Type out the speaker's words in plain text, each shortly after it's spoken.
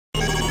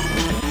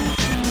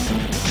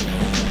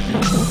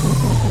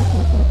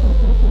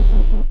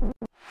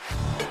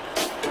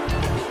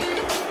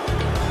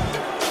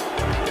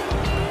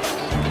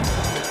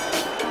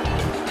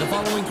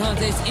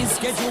contest is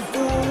scheduled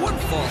for one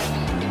fall.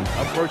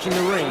 Approaching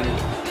the ring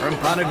from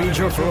Ponte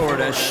Vedra,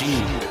 Florida, she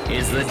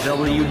is the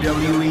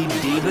WWE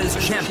Divas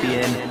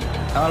Champion,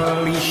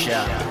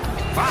 Alicia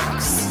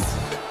Fox.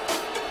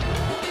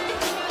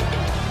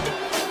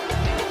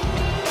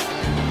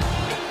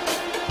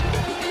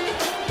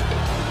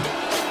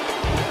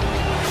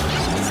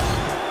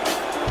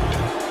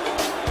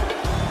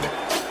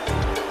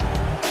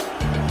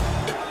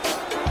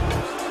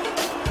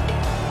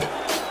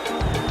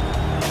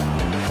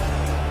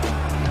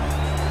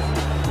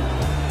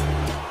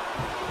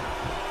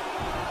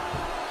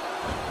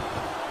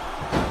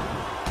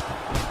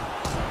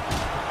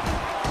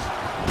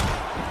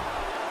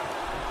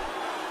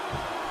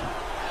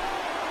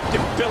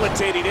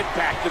 Debilitating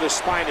impact to the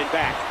spine and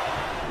back.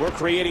 We're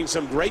creating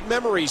some great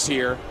memories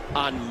here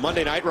on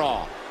Monday Night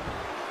Raw.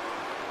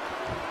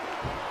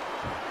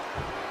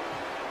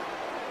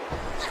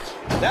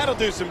 That'll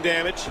do some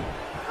damage.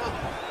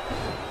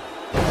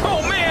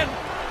 Oh, man!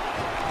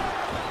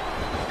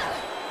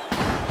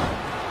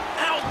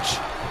 Ouch!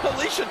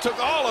 Alicia took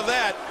all of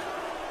that.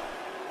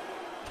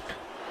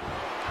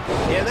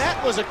 And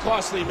that was a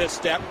costly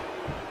misstep.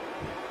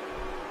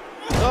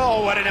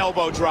 Oh, what an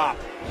elbow drop.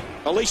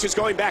 Alicia's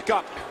going back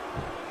up.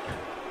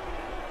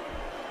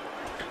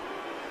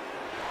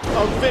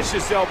 A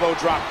vicious elbow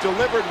drop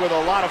delivered with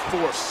a lot of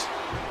force.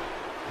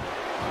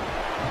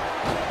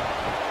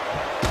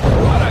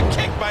 What a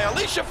kick by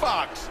Alicia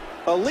Fox.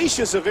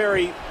 Alicia's a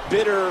very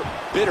bitter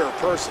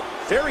person.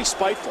 Very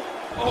spiteful.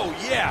 Oh,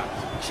 yeah.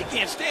 She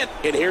can't stand.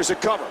 And here's a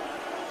cover.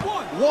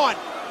 One,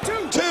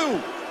 two,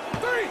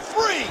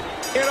 three.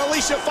 And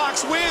Alicia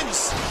Fox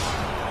wins.